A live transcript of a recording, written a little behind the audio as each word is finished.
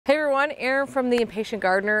Hey everyone, Erin from the Impatient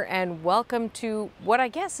Gardener, and welcome to what I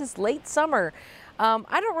guess is late summer.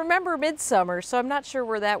 I don't remember midsummer, so I'm not sure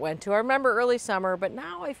where that went to. I remember early summer, but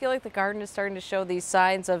now I feel like the garden is starting to show these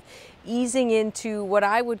signs of easing into what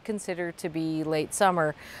I would consider to be late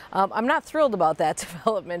summer. I'm not thrilled about that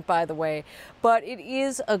development, by the way, but it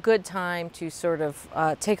is a good time to sort of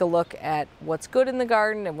take a look at what's good in the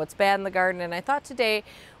garden and what's bad in the garden. And I thought today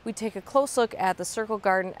we'd take a close look at the circle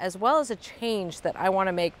garden as well as a change that I want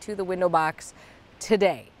to make to the window box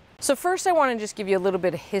today. So first I want to just give you a little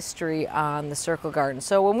bit of history on the circle garden.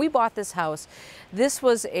 So when we bought this house, this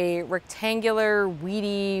was a rectangular,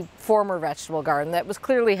 weedy, former vegetable garden that was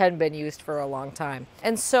clearly hadn't been used for a long time.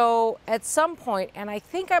 And so at some point, and I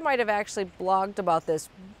think I might have actually blogged about this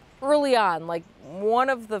early on, like one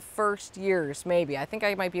of the first years maybe. I think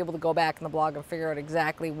I might be able to go back in the blog and figure out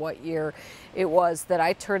exactly what year it was that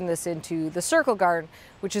I turned this into the circle garden,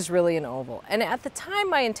 which is really an oval. And at the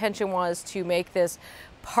time my intention was to make this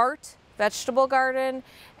part vegetable garden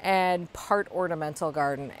and part ornamental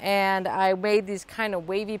garden. And I made these kind of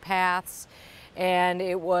wavy paths, and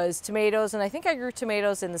it was tomatoes, and I think I grew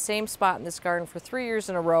tomatoes in the same spot in this garden for 3 years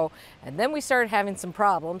in a row. And then we started having some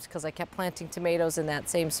problems because I kept planting tomatoes in that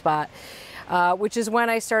same spot, which is when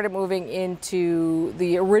I started moving into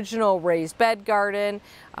the original raised bed garden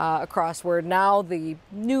across where now the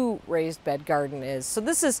new raised bed garden is. So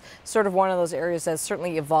this is sort of one of those areas that's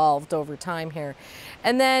certainly evolved over time here.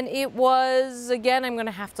 And then it was, again, I'm going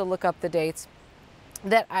to have to look up the dates,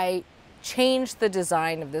 that I changed the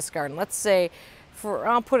design of this garden. Let's say,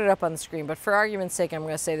 I'll put it up on the screen, but for argument's sake, I'm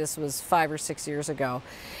going to say this was 5 or 6 years ago.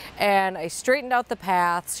 And I straightened out the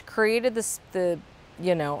paths, created a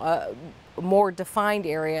more defined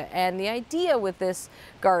area. And the idea with this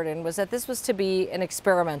garden was that this was to be an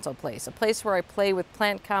experimental place, a place where I play with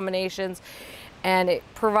plant combinations, and it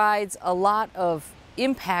provides a lot of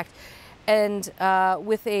impact and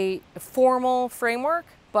with a formal framework,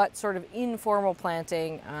 but sort of informal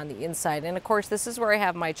planting on the inside. And of course, this is where I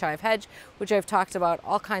have my chive hedge, which I've talked about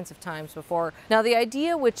all kinds of times before. Now, the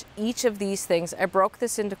idea with each of these things, I broke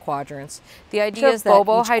this into quadrants. The idea is that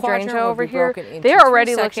Bobo each hydrangea over here, they're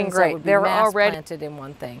already looking great. They're already planted in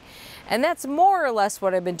one thing. And that's more or less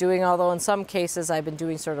what I've been doing, although in some cases I've been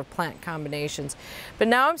doing sort of plant combinations. But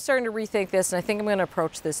now I'm starting to rethink this, and I think I'm going to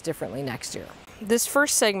approach this differently next year. This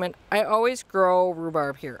first segment, I always grow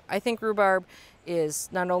rhubarb here. I think rhubarb is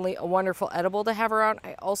not only a wonderful edible to have around,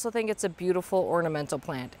 I also think it's a beautiful ornamental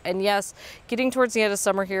plant. And yes, getting towards the end of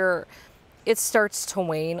summer here, it starts to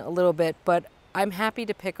wane a little bit, but I'm happy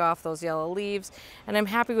to pick off those yellow leaves, and I'm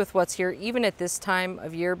happy with what's here even at this time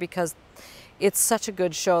of year because it's such a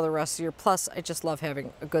good show the rest of the year. Plus, I just love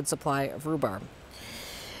having a good supply of rhubarb.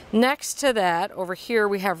 Next to that, over here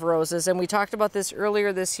we have roses, and we talked about this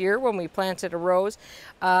earlier this year when we planted a rose.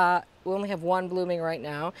 We only have one blooming right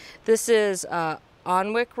now. This is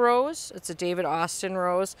Onwick rose. It's a David Austin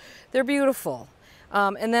rose. They're beautiful.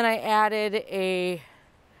 And then I added a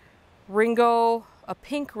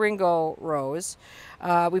pink Ringo rose.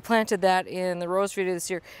 We planted that in the rose video this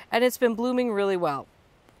year, and it's been blooming really well.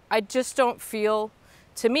 I just don't feel,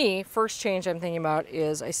 to me, first change I'm thinking about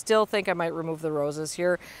is I still think I might remove the roses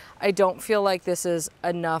here. I don't feel like this is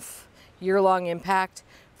enough year-long impact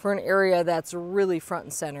for an area that's really front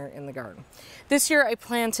and center in the garden. This year I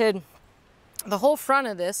planted the whole front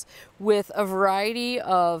of this with a variety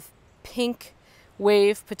of pink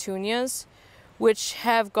wave petunias, which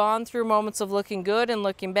have gone through moments of looking good and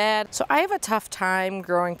looking bad. So I have a tough time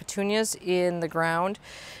growing petunias in the ground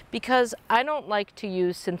because I don't like to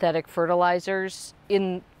use synthetic fertilizers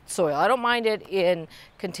in soil. I don't mind it in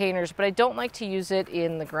containers, but I don't like to use it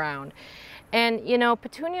in the ground. And you know,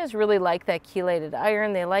 petunias really like that chelated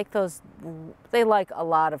iron. They like a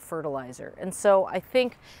lot of fertilizer. And so I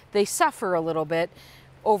think they suffer a little bit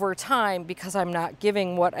over time because I'm not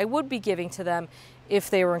giving what I would be giving to them if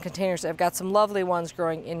they were in containers. I've got some lovely ones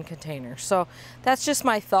growing in containers. So that's just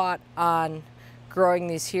my thought on growing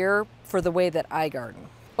these here for the way that I garden.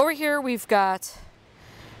 Over here we've got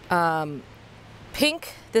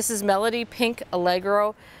pink. This is Melody Pink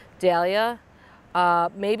Allegro Dahlia.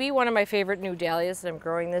 Maybe one of my favorite new dahlias that I'm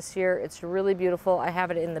growing this year. It's really beautiful. I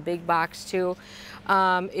have it in the big box too.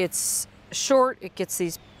 It's short. It gets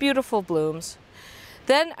these beautiful blooms.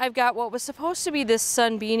 Then I've got what was supposed to be this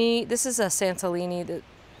sunbeanie. This is a Santolini. The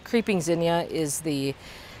creeping zinnia is the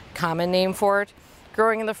common name for it,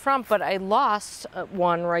 growing in the front, but I lost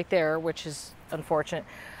one right there, which is unfortunate.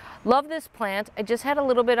 Love this plant. I just had a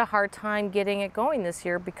little bit of hard time getting it going this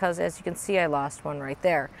year because, as you can see, I lost one right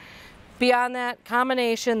there. Beyond that,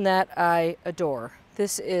 combination that I adore.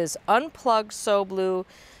 This is Unplugged So Blue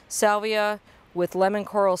Salvia with lemon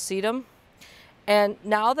coral sedum. And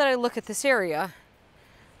now that I look at this area,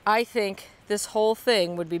 I think this whole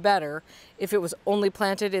thing would be better if it was only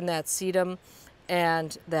planted in that sedum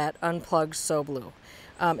and that unplugged so blue.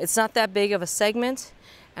 It's not that big of a segment,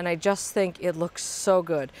 and I just think it looks so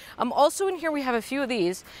good. Also in here we have a few of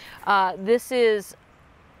these. This is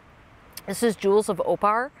Jewels of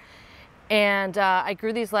Opar, and I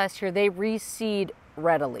grew these last year. They reseed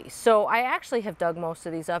readily. So I actually have dug most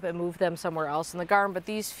of these up and moved them somewhere else in the garden, but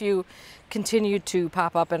these few continued to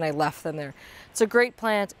pop up and I left them there. It's a great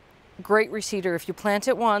plant, great reseeder. If you plant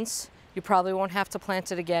it once, you probably won't have to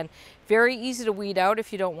plant it again. Very easy to weed out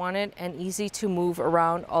if you don't want it, and easy to move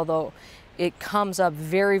around, although it comes up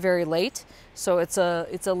very, very late. So it's a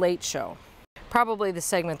late show. Probably the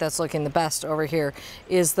segment that's looking the best over here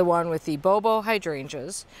is the one with the Bobo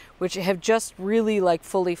hydrangeas, which have just really like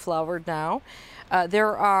fully flowered now.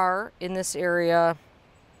 There are in this area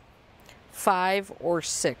 5 or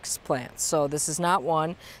 6 plants. So this is not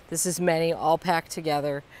one, this is many all packed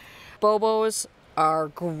together. Bobos are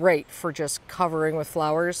great for just covering with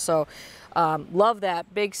flowers. So love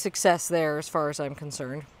that, big success there as far as I'm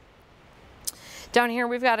concerned. Down here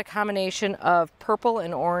we've got a combination of purple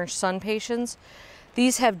and orange sun patiens.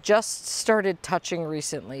 These have just started touching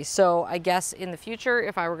recently. So I guess in the future,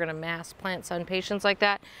 if I were gonna mass plant sun patiens like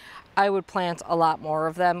that, I would plant a lot more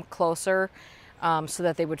of them closer so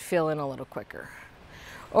that they would fill in a little quicker.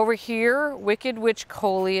 Over here, Wicked Witch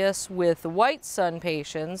Coleus with white sun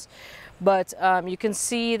patiens, but you can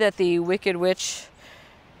see that the Wicked Witch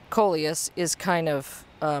Coleus is kind of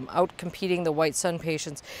out competing the white sun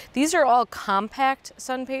patiens. These are all compact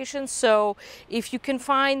sun patiens, so if you can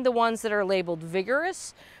find the ones that are labeled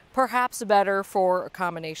vigorous, perhaps better for a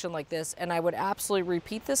combination like this, and I would absolutely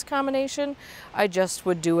repeat this combination. I just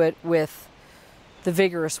would do it with the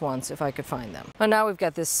vigorous ones if I could find them. Oh, now we've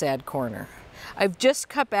got this sad corner. I've just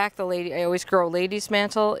cut back the lady, I always grow lady's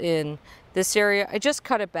mantle in this area. I just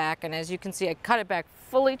cut it back, and as you can see, I cut it back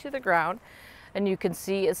fully to the ground, and you can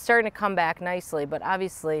see it's starting to come back nicely, but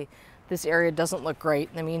obviously this area doesn't look great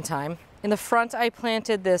in the meantime. In the front, I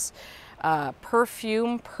planted this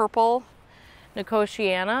perfume purple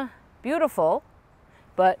Nicotiana, beautiful,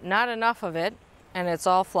 but not enough of it, and it's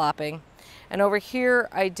all flopping. And over here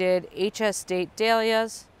I did HS date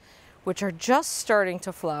dahlias, which are just starting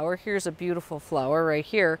to flower. Here's a beautiful flower right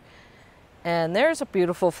here, and there's a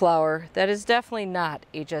beautiful flower that is definitely not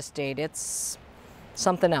HS date. It's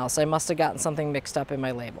something else. I must have gotten something mixed up in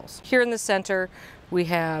my labels. Here in the center we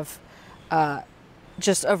have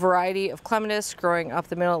just a variety of clematis growing up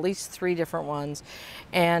the middle, at least 3 different ones,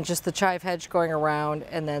 and just the chive hedge going around,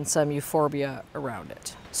 and then some euphorbia around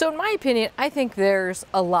it. So in my opinion, I think there's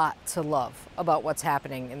a lot to love about what's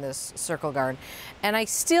happening in this circle garden, and I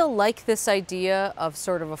still like this idea of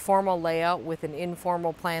sort of a formal layout with an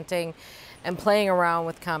informal planting and playing around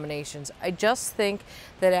with combinations. I just think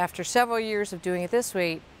that after several years of doing it this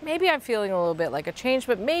way, maybe I'm feeling a little bit like a change,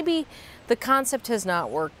 but maybe the concept has not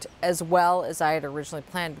worked as well as I had originally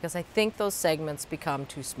planned, because I think those segments become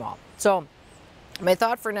too small. So my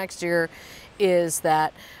thought for next year is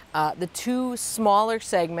that the 2 smaller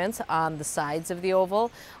segments on the sides of the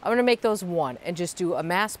oval, I'm going to make those one and just do a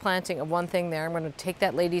mass planting of one thing there. I'm going to take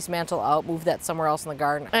that lady's mantle out, move that somewhere else in the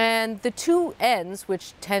garden. And the 2 ends,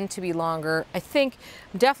 which tend to be longer, I think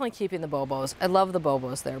I'm definitely keeping the Bobos. I love the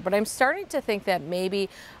Bobos there, but I'm starting to think that maybe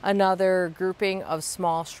another grouping of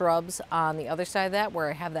small shrubs on the other side of that, where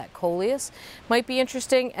I have that coleus, might be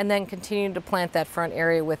interesting, and then continue to plant that front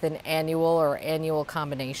area with an annual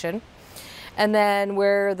combination. And then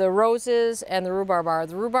where the roses and the rhubarb are,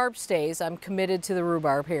 the rhubarb stays. I'm committed to the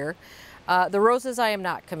rhubarb here. The roses I am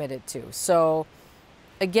not committed to. So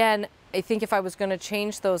again, I think if I was going to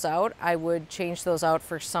change those out, I would change those out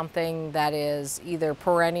for something that is either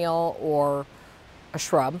perennial or a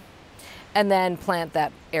shrub, and then plant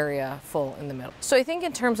that area full in the middle. So I think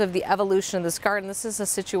in terms of the evolution of this garden, this is a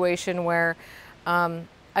situation where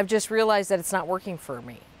I've just realized that it's not working for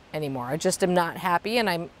me anymore. I just am not happy, and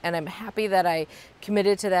I'm happy that I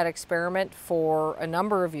committed to that experiment for a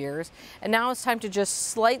number of years, and now it's time to just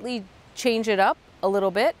slightly change it up a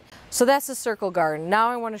little bit. So that's the circle garden. Now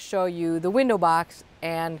I want to show you the window box,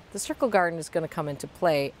 and the circle garden is going to come into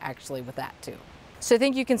play actually with that too. So I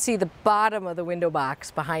think you can see the bottom of the window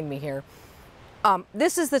box behind me here.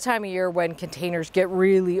 This is the time of year when containers get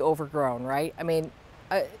really overgrown, right? I mean,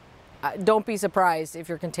 don't be surprised if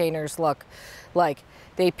your containers look like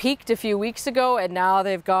they peaked a few weeks ago and now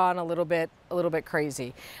they've gone a little bit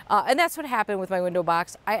crazy. And that's what happened with my window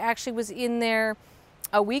box. I actually was in there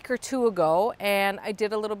a week or two ago, and I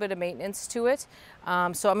did a little bit of maintenance to it. So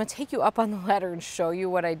I'm gonna take you up on the ladder and show you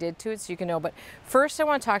what I did to it so you can know. But first I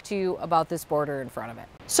want to talk to you about this border in front of it.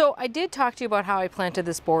 So I did talk to you about how I planted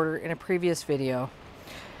this border in a previous video.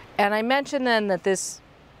 And I mentioned then that this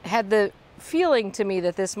had the feeling to me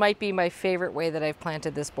that this might be my favorite way that I've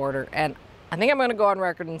planted this border. And I think I'm gonna go on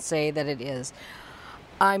record and say that it is.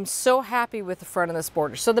 I'm so happy with the front of this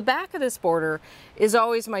border. So the back of this border is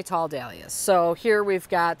always my tall dahlias. So here we've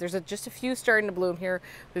got, there's just a few starting to bloom here.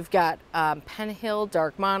 We've got Penn Hill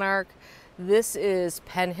Dark Monarch. This is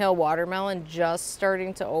Penn Hill Watermelon, just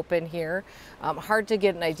starting to open here. Hard to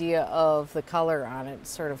get an idea of the color on it,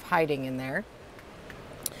 sort of hiding in there.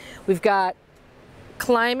 We've got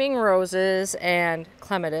Climbing Roses and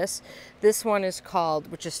Clematis. This one is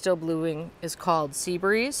called, which is still blooming, is called Sea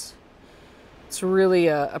Breeze. It's really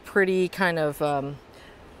a pretty kind of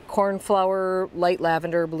cornflower, light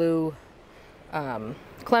lavender blue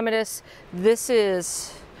clematis. This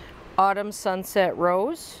is Autumn Sunset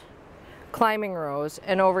Rose, Climbing Rose,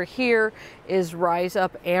 and over here is Rise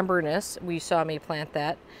Up Amberness. We saw me plant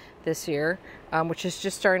that this year, which is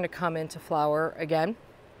just starting to come into flower again.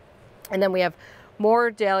 And then we have more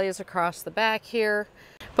dahlias across the back here.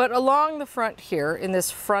 But along the front here, in this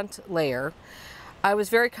front layer, I was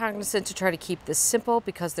very cognizant to try to keep this simple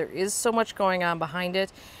because there is so much going on behind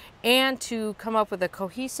it, and to come up with a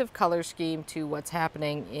cohesive color scheme to what's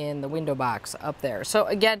happening in the window box up there. So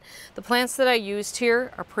again, the plants that I used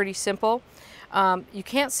here are pretty simple. You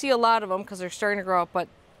can't see a lot of them because they're starting to grow up,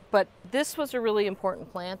 but this was a really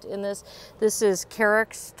important plant in this. This is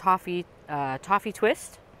Carrick's Toffee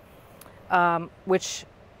Twist, which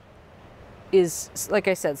is, like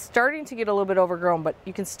I said, starting to get a little bit overgrown, but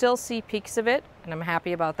you can still see peaks of it, and I'm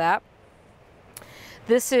happy about that.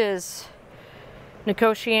 This is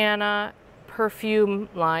Nicotiana Perfume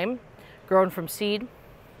Lime, grown from seed.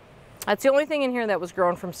 That's the only thing in here that was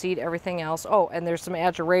grown from seed. Everything else, oh, and there's some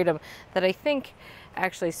ageratum that I think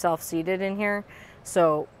actually self-seeded in here,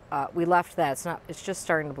 so we left that. It's just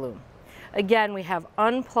starting to bloom. Again, we have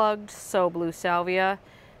Unplugged So Blue Salvia,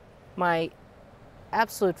 my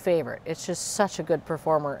absolute favorite. It's just such a good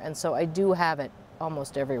performer, and so I do have it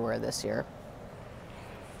almost everywhere this year.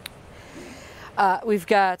 We've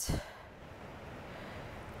got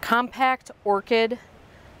Compact Orchid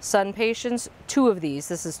Sun Patience, two of these.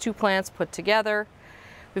 This is two plants put together.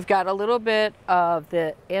 We've got a little bit of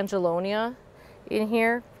the Angelonia in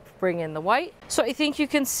here, bring in the white. So I think you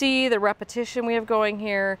can see the repetition we have going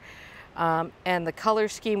here. And the color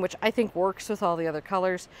scheme, which I think works with all the other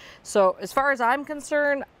colors. So as far as I'm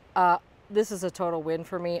concerned, this is a total win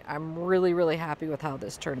for me. I'm really, really happy with how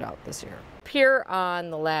this turned out this year. Up here on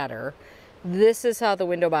the ladder, this is how the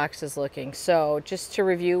window box is looking. So just to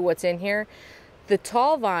review what's in here, the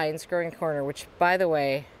tall vines growing in the corner, which by the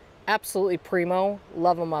way, absolutely primo,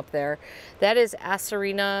 love them up there. That is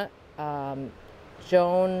Acerina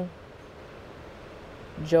Joan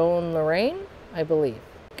Lorraine, I believe.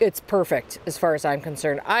 It's perfect as far as I'm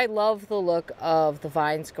concerned. I love the look of the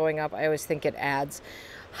vines going up. I always think it adds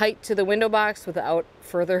height to the window box without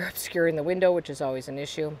further obscuring the window, which is always an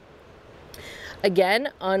issue. Again,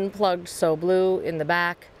 Unplugged So Blue in the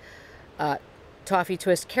back, Toffee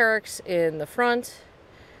Twist Carrick's in the front,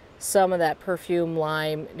 some of that Perfume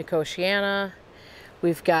Lime Nicotiana.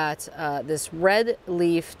 We've got this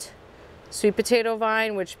red-leafed sweet potato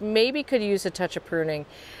vine, which maybe could use a touch of pruning.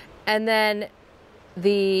 And then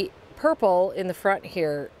the purple in the front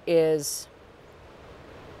here is,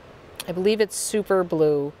 I believe it's Super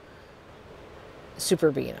Blue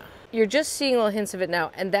Superbena. You're just seeing little hints of it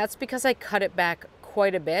now, and that's because I cut it back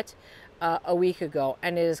quite a bit a week ago,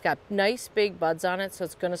 and it has got nice big buds on it, so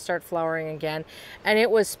it's going to start flowering again. And it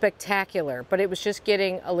was spectacular, but it was just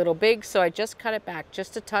getting a little big, so I just cut it back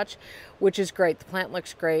just a touch, which is great. The plant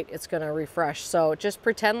looks great. It's going to refresh, so just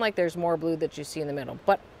pretend like there's more blue that you see in the middle.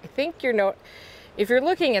 But I think if you're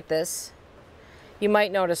looking at this, you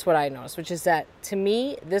might notice what I noticed, which is that to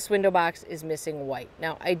me, this window box is missing white.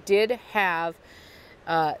 Now, I did have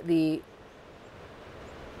the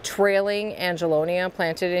trailing Angelonia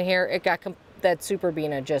planted in here. It got that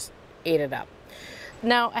Superbena just ate it up.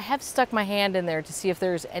 Now, I have stuck my hand in there to see if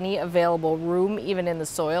there's any available room, even in the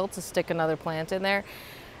soil, to stick another plant in there.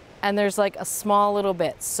 And there's like a small little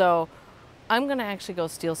bit. So I'm gonna actually go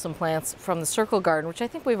steal some plants from the circle garden, which I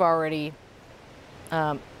think we've already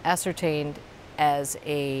ascertained as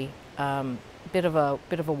a bit of a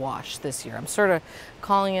wash this year. I'm sort of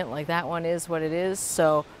calling it like that one is what it is.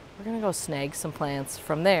 So we're gonna go snag some plants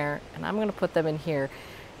from there, and I'm gonna put them in here.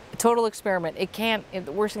 A total experiment.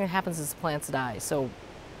 The worst thing that happens is the plants die. So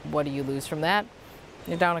what do you lose from that?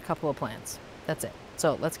 You're down a couple of plants. That's it.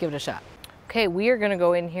 So let's give it a shot. Okay, we are gonna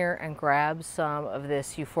go in here and grab some of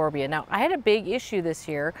this euphorbia. Now, I had a big issue this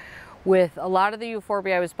year with a lot of the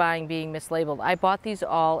euphorbia I was buying being mislabeled. I bought these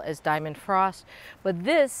all as Diamond Frost, but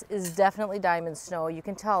this is definitely Diamond Snow. You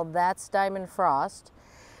can tell that's Diamond Frost.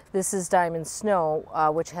 This is Diamond Snow,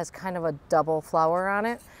 which has kind of a double flower on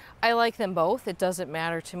it. I like them both. It doesn't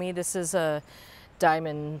matter to me. This is a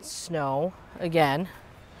Diamond Snow again.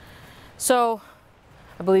 So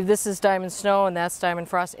I believe this is Diamond Snow and that's Diamond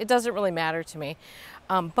Frost. It doesn't really matter to me,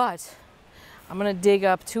 but I'm gonna dig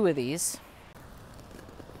up 2 of these.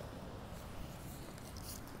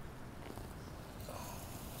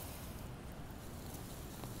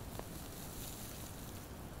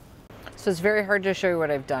 So it's very hard to show you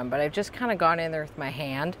what I've done, but I've just kind of gone in there with my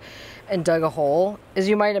hand and dug a hole. As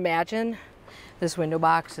you might imagine, this window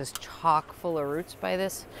box is chock full of roots by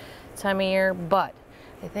this time of year, but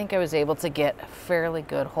I think I was able to get a fairly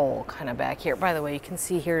good hole kind of back here. By the way, you can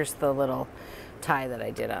see here's the little tie that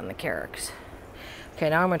I did on the carex. Okay,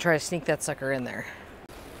 now I'm gonna try to sneak that sucker in there.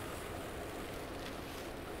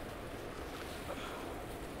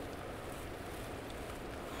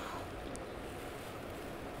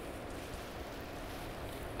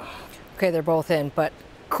 Okay, they're both in, but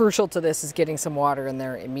crucial to this is getting some water in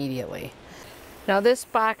there immediately. Now this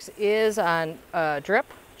box is on drip,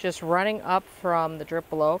 just running up from the drip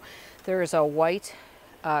below. There is a white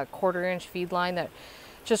 1/4 inch feed line that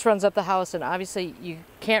just runs up the house, and obviously you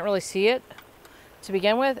can't really see it to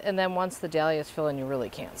begin with, and then once the dahlias fill in, you really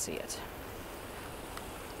can't see it.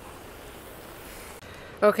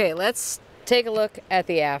 Okay, let's take a look at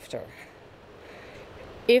the after.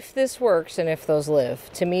 If this works and if those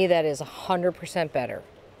live, to me that is 100% better.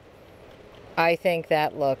 I think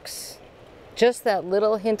that looks, just that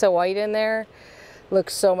little hint of white in there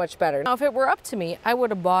looks so much better. Now if it were up to me, I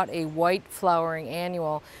would have bought a white flowering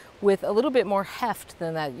annual with a little bit more heft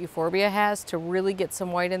than that euphorbia has to really get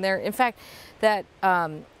some white in there. In fact, that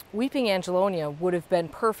weeping angelonia would have been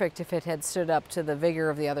perfect if it had stood up to the vigor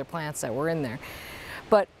of the other plants that were in there.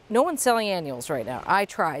 But no one's selling annuals right now. I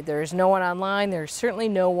tried. There's no one online. There's certainly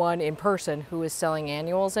no one in person who is selling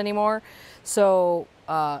annuals anymore. So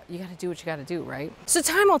you got to do what you got to do, right? So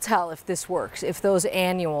time will tell if this works, if those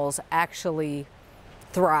annuals actually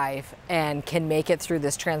thrive and can make it through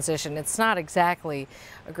this transition. It's not exactly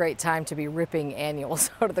a great time to be ripping annuals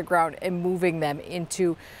out of the ground and moving them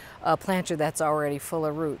into a planter that's already full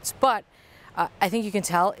of roots. But I think you can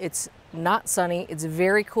tell it's not sunny. It's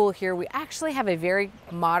very cool here. We actually have a very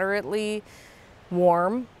moderately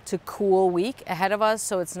warm to cool week ahead of us,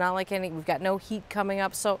 so it's not like we've got no heat coming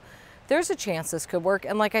up, so there's a chance this could work.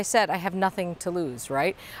 And like I said, I have nothing to lose,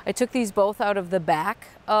 right? I took these both out of the back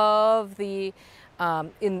of the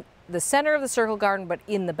in the center of the circle garden, but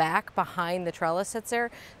in the back behind the trellis that's there.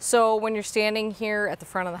 So when you're standing here at the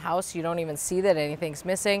front of the house, you don't even see that anything's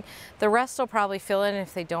missing. The rest will probably fill in.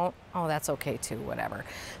 If they don't, oh, that's okay too, whatever.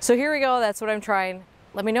 So here we go. That's what I'm trying.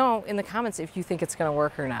 Let me know in the comments if you think it's going to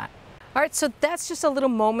work or not. All right, so that's just a little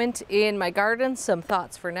moment in my garden, some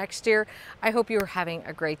thoughts for next year. I hope you're having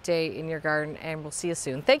a great day in your garden, and we'll see you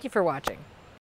soon. Thank you for watching.